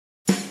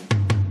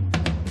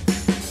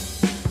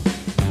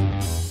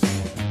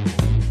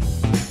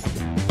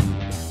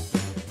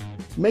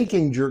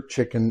Making jerk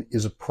chicken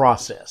is a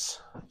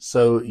process.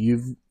 So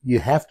you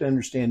have to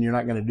understand you're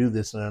not going to do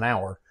this in an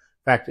hour.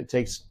 In fact, it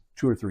takes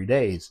 2 or 3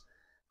 days.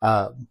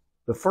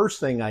 The first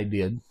thing I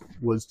did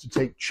was to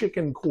take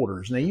chicken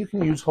quarters. Now you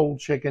can use whole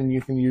chicken, you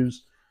can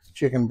use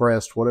chicken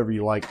breast, whatever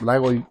you like, but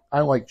I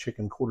like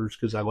chicken quarters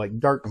because I like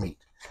dark meat.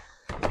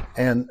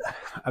 And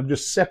I've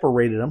just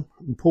separated them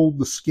and pulled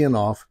the skin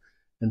off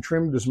and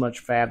trimmed as much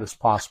fat as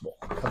possible.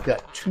 I've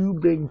got 2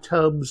 big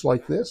tubs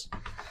like this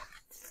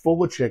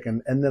full of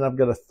chicken, and then I've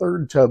got a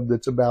third tub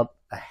that's about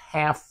a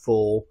half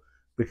full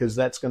because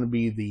that's going to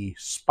be the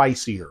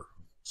spicier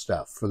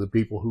stuff for the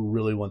people who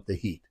really want the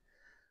heat.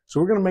 So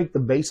we're going to make the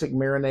basic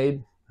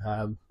marinade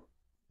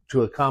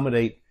to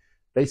accommodate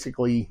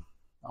basically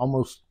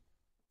almost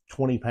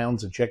 20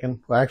 pounds of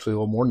chicken. Well, actually a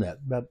little more than that,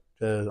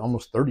 about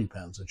almost 30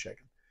 pounds of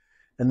chicken.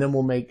 And then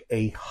we'll make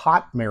a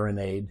hot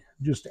marinade,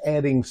 just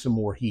adding some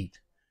more heat,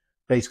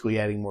 basically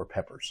adding more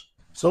peppers.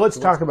 So let's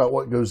talk about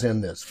what goes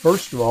in this.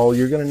 First of all,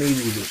 you're going to need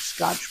either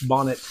Scotch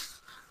bonnet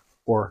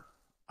or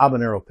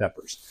habanero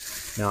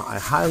peppers. Now, I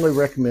highly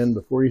recommend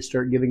before you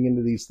start getting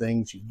into these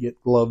things, you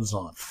get gloves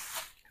on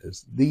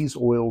because these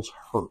oils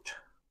hurt.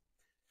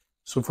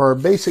 So for our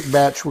basic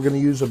batch, we're going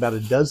to use about a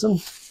dozen.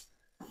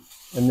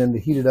 And then to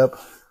heat it up,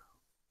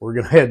 we're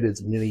going to add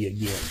as many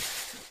again.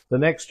 The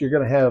next, you're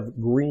going to have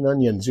green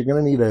onions. You're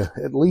going to need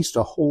at least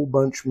a whole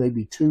bunch,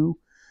 maybe 2.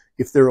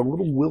 If they're a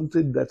little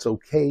wilted, that's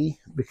okay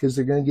because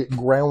they're going to get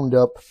ground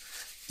up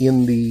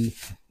in the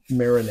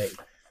marinade.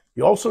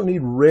 You also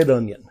need red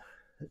onion.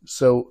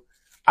 So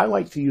I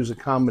like to use a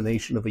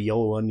combination of a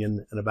yellow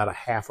onion and about a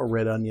half a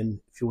red onion.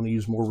 If you want to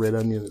use more red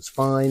onion, it's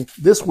fine.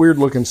 This weird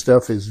looking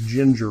stuff is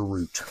ginger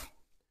root.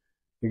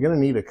 You're going to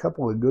need a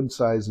couple of good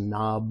sized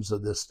knobs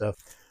of this stuff.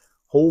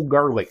 Whole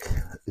garlic.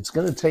 It's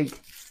going to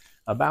take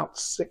about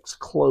 6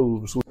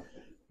 cloves.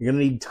 You're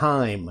going to need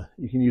thyme.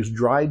 You can use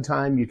dried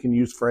thyme. You can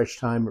use fresh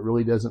thyme. It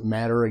really doesn't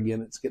matter.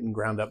 Again, it's getting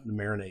ground up in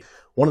the marinade.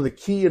 One of the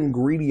key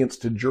ingredients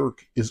to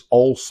jerk is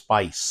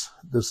allspice.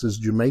 This is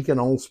Jamaican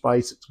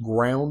allspice. It's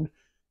ground.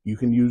 You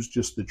can use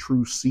just the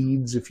true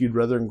seeds if you'd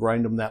rather and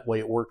grind them that way.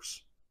 It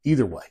works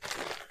either way.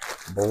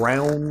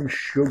 Brown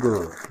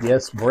sugar.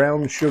 Yes,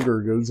 brown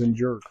sugar goes in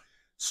jerk.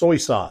 Soy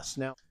sauce.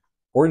 Now,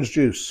 orange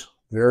juice,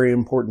 very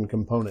important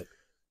component.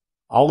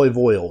 Olive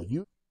oil.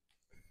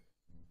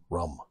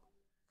 Rum.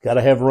 Got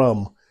to have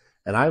rum.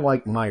 And I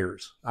like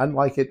Myers. I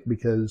like it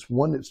because,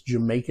 1, it's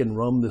Jamaican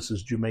rum. This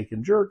is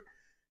Jamaican jerk.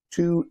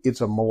 2,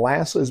 it's a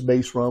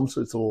molasses-based rum,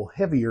 so it's a little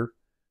heavier.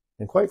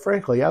 And quite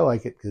frankly, I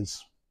like it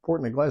because pour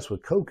it in a glass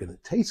with Coke and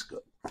it tastes good.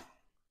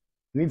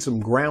 You need some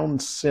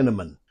ground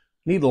cinnamon.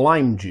 You need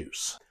lime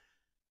juice.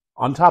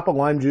 On top of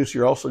lime juice,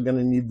 you're also going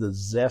to need the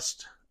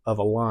zest of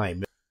a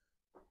lime.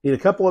 You need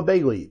a couple of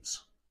bay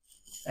leaves.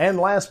 And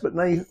last but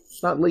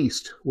not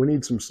least, we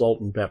need some salt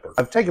and pepper.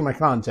 I've taken my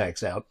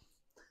contacts out,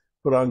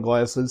 put on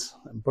glasses,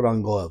 and put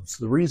on gloves.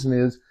 The reason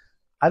is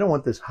I don't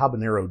want this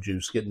habanero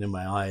juice getting in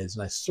my eyes,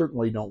 and I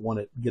certainly don't want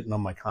it getting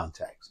on my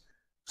contacts.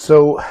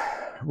 So,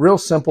 real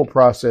simple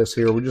process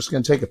here. We're just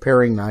going to take a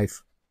paring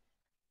knife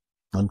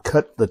and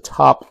cut the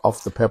top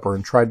off the pepper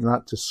and try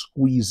not to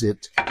squeeze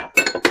it.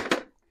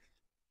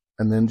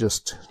 And then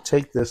just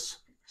take this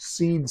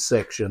seed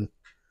section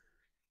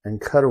and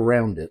cut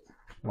around it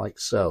like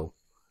so,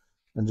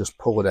 and just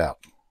pull it out.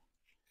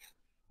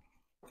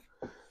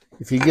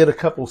 If you get a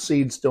couple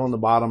seeds still on the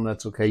bottom,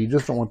 that's okay. You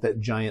just don't want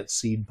that giant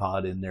seed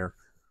pod in there.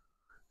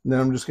 And then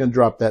I'm just going to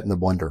drop that in the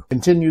blender.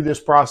 Continue this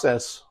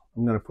process.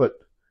 I'm going to put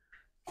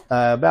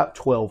about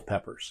 12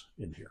 peppers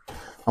in here.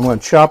 I'm going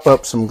to chop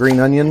up some green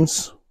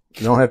onions.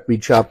 You don't have to be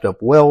chopped up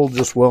well,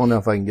 just well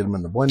enough I can get them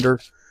in the blender,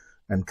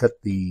 and cut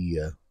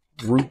the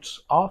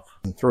roots off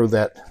and throw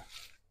that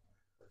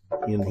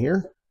in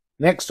here.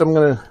 Next, I'm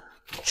going to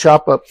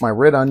chop up my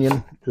red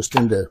onion just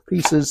into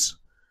pieces.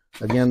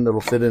 Again,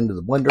 that'll fit into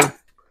the blender.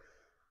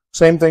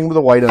 Same thing with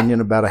the white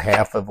onion, about a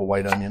half of a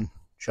white onion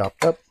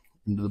chopped up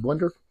into the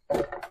blender.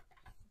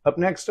 Up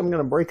next, I'm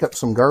going to break up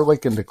some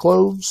garlic into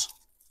cloves.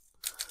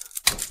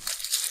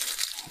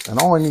 And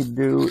all I need to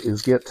do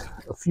is get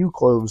a few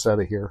cloves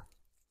out of here.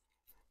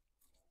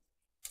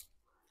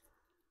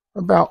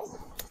 About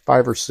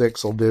 5 or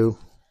 6 will do.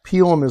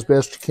 Peel them as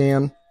best you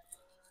can,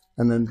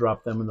 and then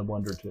drop them in the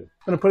blender too.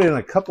 I'm going to put in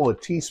a couple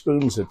of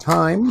teaspoons of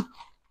thyme.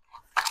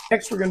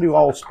 Next, we're going to do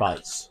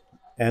allspice.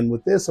 And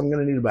with this, I'm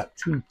going to need about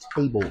 2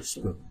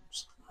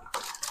 tablespoons.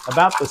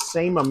 About the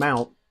same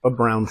amount of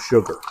brown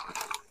sugar.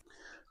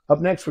 Up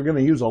next, we're going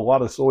to use a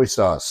lot of soy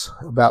sauce.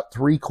 About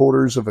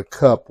 3/4 of a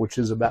cup, which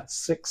is about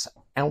 6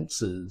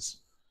 ounces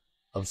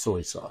of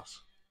soy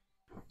sauce.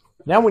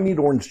 Now we need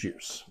orange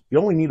juice. You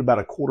only need about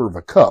 1/4 of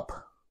a cup.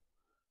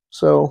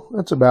 So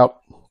that's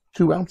about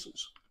 2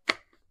 ounces.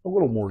 A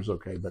little more is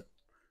okay, but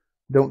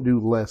don't do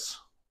less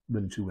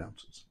than 2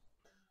 ounces.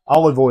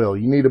 Olive oil,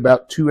 you need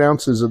about 2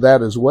 ounces of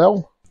that as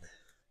well.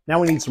 Now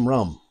we need some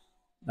rum.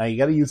 Now you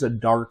got to use a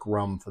dark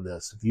rum for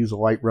this. If you use a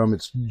light rum,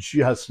 it's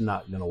just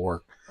not going to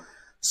work.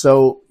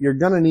 So you're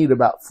going to need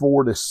about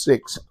 4 to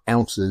 6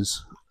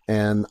 ounces.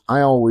 And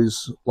I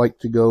always like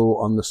to go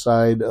on the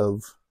side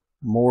of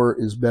More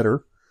is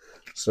better.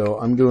 So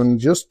I'm doing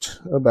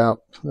just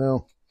about,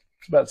 well,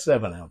 about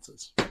 7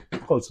 ounces.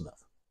 Close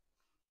enough.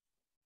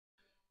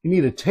 You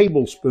need a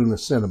tablespoon of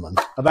cinnamon,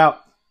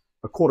 about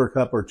a 1/4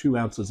 cup or 2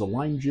 ounces of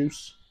lime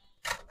juice.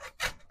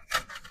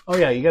 Oh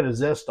yeah, you got to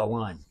zest a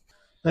lime.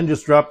 Then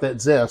just drop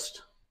that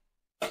zest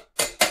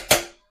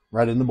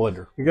right in the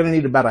blender. You're going to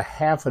need about a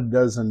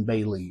 6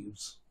 bay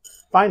leaves.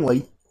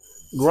 Finally,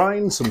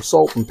 grind some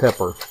salt and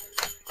pepper.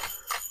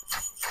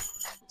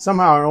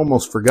 Somehow I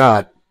almost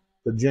forgot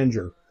the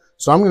ginger.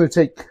 So I'm going to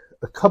take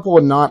a couple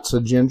of knots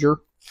of ginger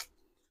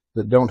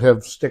that don't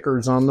have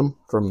stickers on them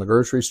from the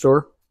grocery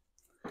store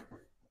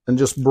and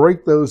just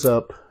break those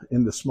up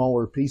into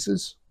smaller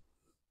pieces,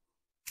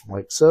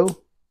 like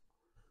so,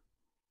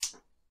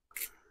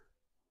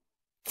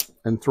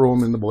 and throw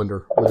them in the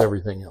blender with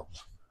everything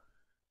else.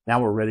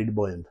 Now we're ready to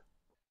blend.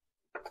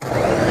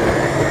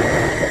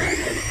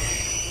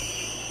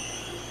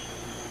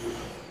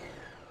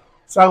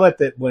 So I let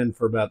that blend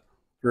for about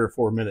 3 or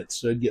 4 minutes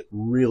so it'd get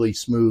really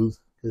smooth,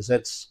 because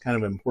that's kind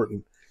of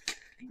important.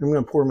 I'm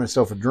going to pour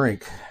myself a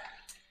drink,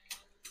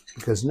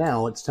 because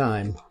now it's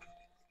time to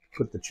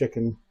put the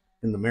chicken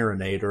in the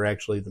marinade, or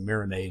actually the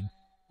marinade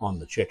on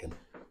the chicken.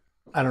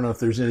 I don't know if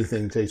there's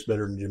anything that tastes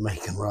better than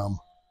Jamaican rum.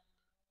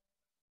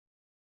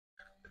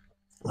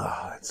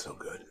 Ah, that's so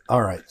good.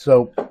 All right,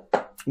 so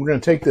we're going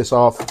to take this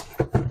off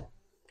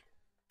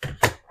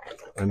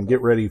and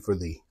get ready for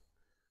the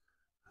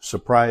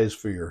surprise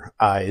for your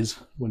eyes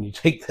when you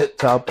take that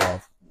top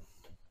off.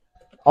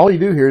 All you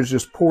do here is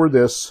just pour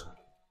this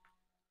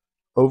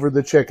over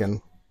the chicken.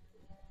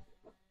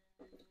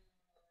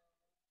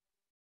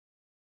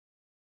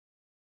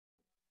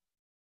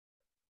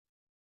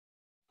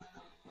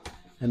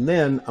 And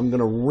then I'm going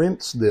to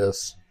rinse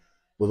this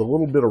with a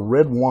little bit of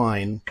red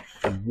wine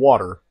and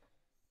water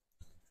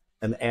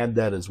and add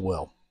that as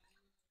well.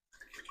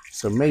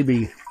 So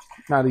maybe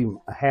not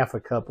even a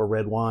 1/2 cup of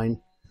red wine,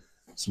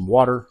 some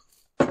water.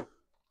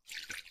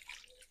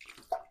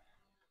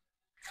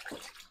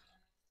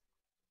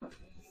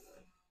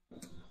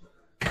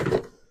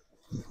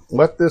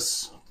 Let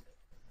this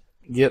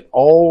get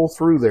all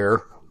through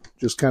there.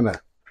 Just kind of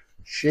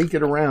shake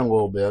it around a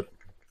little bit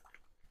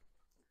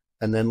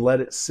and then let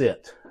it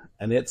sit.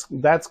 And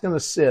that's going to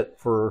sit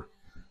for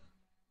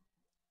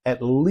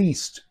at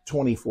least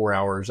 24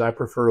 hours. I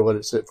prefer to let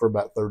it sit for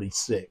about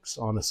 36,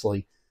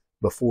 honestly,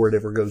 before it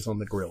ever goes on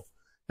the grill.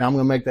 Now I'm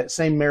going to make that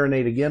same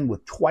marinade again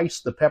with twice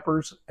the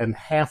peppers and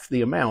half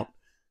the amount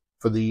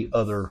for the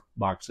other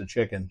box of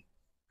chicken.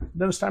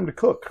 Then it's time to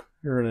cook.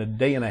 You're in a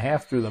 1.5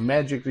 days through the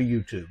magic of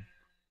YouTube.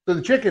 So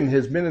the chicken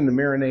has been in the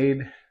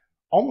marinade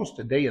almost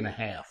a 1.5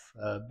 days,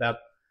 about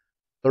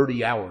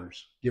 30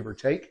 hours, give or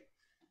take.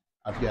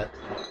 I've got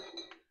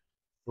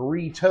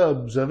 3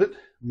 tubs of it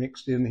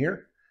mixed in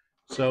here.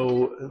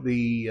 So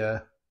the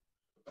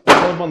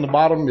tub on the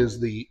bottom is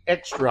the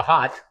extra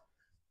hot.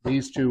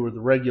 These two are the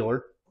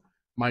regular.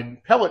 My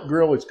pellet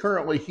grill is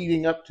currently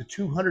heating up to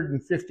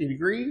 250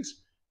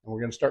 degrees, and we're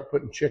going to start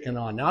putting chicken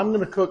on. Now I'm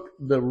going to cook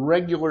the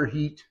regular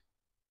heat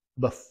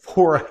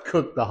before I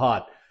cook the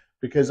hot,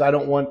 because I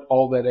don't want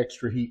all that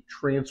extra heat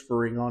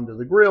transferring onto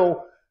the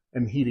grill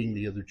and heating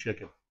the other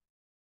chicken.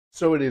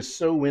 So it is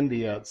so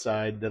windy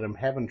outside that I'm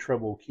having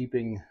trouble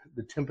keeping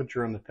the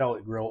temperature on the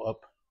pellet grill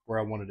up where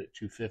I wanted it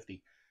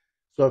 250.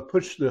 So I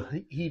pushed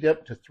the heat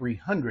up to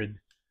 300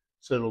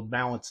 so it'll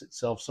balance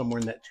itself somewhere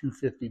in that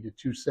 250 to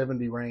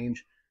 270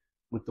 range.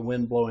 With the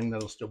wind blowing,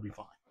 that'll still be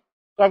fine.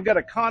 So I've got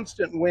a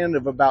constant wind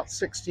of about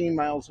 16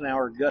 miles an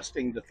hour,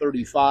 gusting to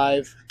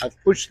 35. I've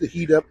pushed the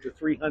heat up to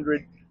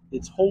 300.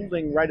 It's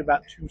holding right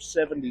about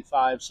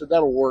 275, so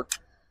that'll work.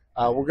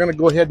 We're going to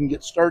go ahead and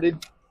get started.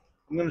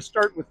 I'm going to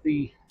start with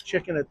the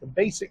chicken at the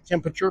basic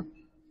temperature.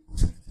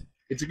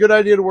 It's a good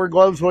idea to wear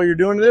gloves while you're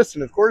doing this,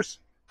 and of course,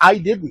 I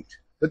didn't,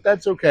 but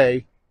that's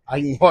okay.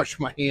 I can wash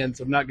my hands.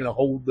 I'm not going to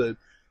hold the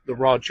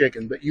raw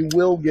chicken, but you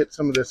will get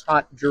some of this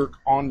hot jerk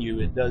on you.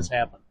 It does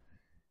happen.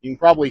 You can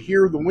probably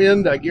hear the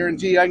wind. I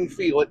guarantee I can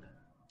feel it.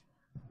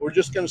 We're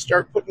just going to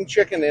start putting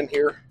chicken in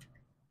here.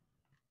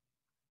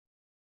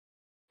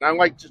 And I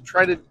like to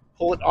try to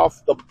pull it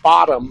off the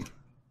bottom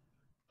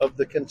of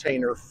the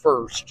container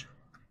first.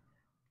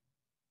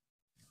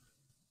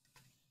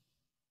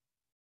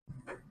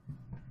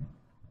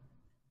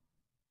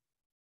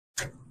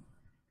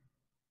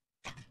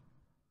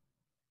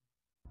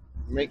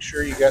 Make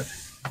sure you got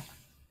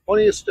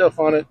plenty of stuff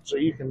on it so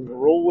you can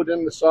roll it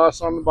in the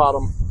sauce on the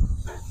bottom.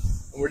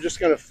 And we're just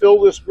going to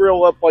fill this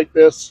grill up like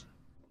this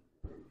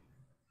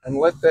and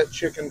let that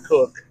chicken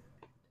cook.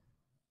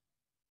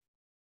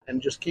 And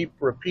just keep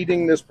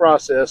repeating this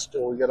process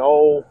till we get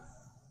all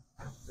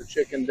the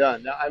chicken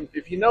done. Now,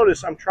 if you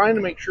notice, I'm trying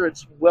to make sure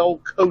it's well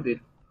coated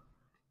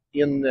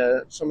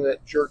in some of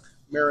that jerk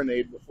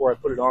marinade before I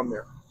put it on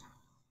there.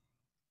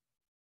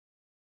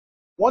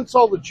 Once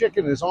all the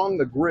chicken is on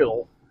the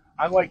grill,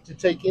 I like to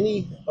take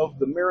any of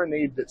the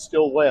marinade that's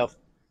still left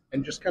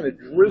and just kind of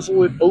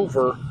drizzle it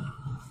over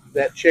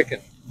that chicken.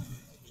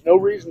 There's no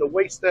reason to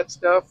waste that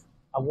stuff.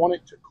 I want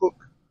it to cook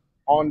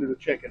onto the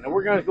chicken. Now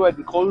we're going to go ahead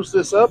and close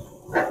this up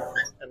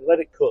and let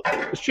it cook.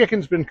 This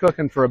chicken's been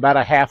cooking for about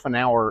a half an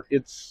hour.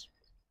 It's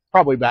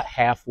probably about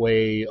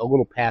halfway, a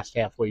little past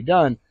halfway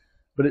done,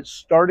 but it's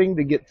starting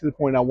to get to the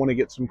point I want to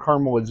get some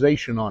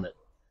caramelization on it.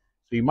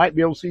 So you might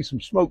be able to see some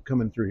smoke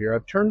coming through here.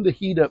 I've turned the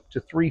heat up to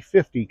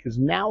 350 because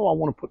now I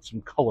want to put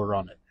some color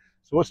on it.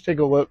 So let's take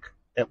a look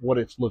at what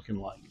it's looking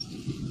like.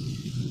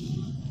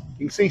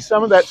 You can see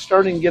some of that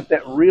starting to get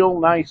that real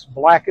nice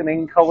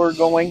blackening color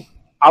going.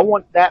 I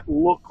want that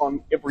look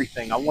on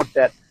everything. I want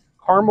that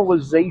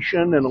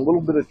caramelization and a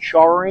little bit of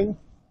charring,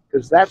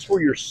 because that's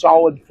where your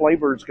solid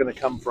flavor is going to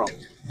come from.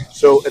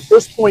 So at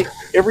this point,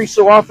 every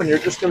so often, you're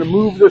just going to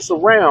move this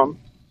around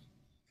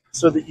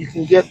so that you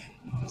can get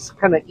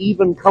kind of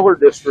even color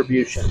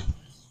distribution.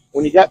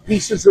 When you got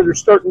pieces that are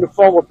starting to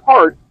fall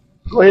apart,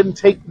 go ahead and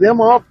take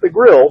them off the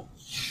grill.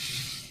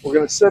 We're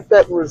going to set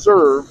that in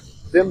reserve.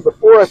 Then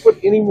before I put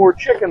any more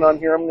chicken on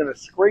here, I'm going to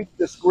scrape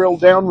this grill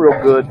down real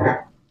good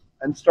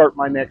and start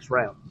my next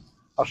round.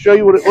 I'll show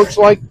you what it looks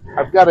like.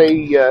 I've got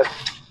a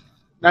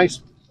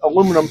nice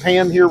aluminum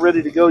pan here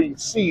ready to go. You can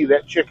see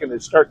that chicken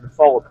is starting to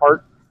fall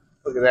apart.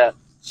 Look at that.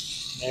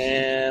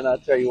 And I'll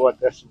tell you what,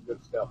 that's some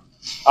good stuff.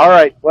 All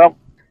right, well,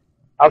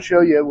 I'll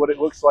show you what it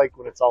looks like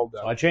when it's all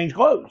done. So I changed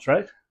clothes,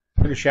 right?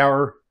 Took a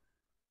shower,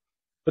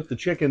 put the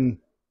chicken,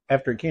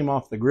 after it came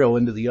off the grill,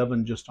 into the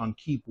oven just on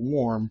keep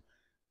warm.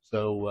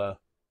 So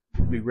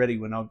it'll be ready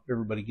when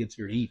everybody gets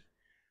here to eat.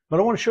 But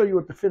I want to show you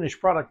what the finished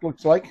product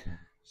looks like.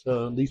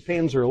 So these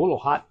pans are a little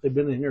hot. They've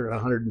been in here at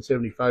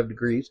 175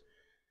 degrees.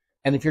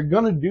 And if you're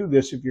going to do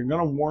this, if you're going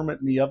to warm it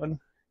in the oven,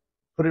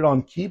 put it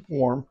on keep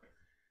warm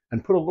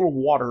and put a little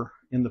water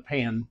in the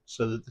pan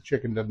so that the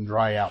chicken doesn't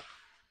dry out.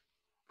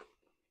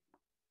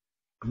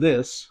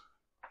 This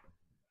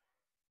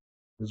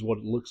is what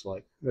it looks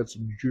like. That's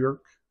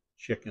jerk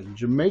chicken,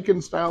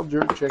 Jamaican style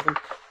jerk chicken.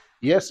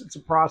 Yes, it's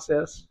a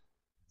process.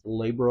 It's a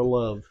labor of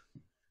love.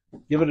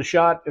 Give it a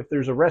shot. If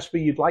there's a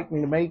recipe you'd like me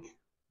to make,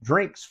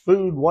 drinks,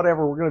 food,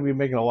 whatever, we're going to be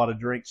making a lot of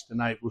drinks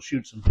tonight. We'll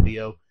shoot some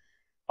video.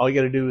 All you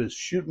got to do is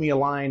shoot me a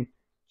line,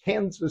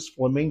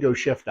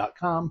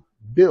 kansasflamingochef.com.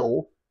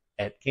 Bill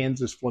at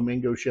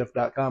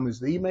kansasflamingochef.com is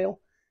the email.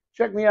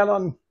 Check me out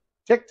on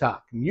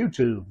TikTok, and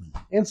YouTube,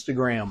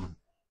 Instagram,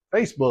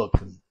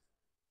 Facebook, and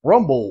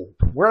Rumble,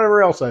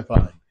 wherever else I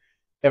find.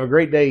 Have a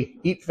great day.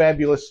 Eat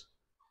fabulous.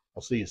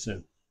 I'll see you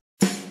soon.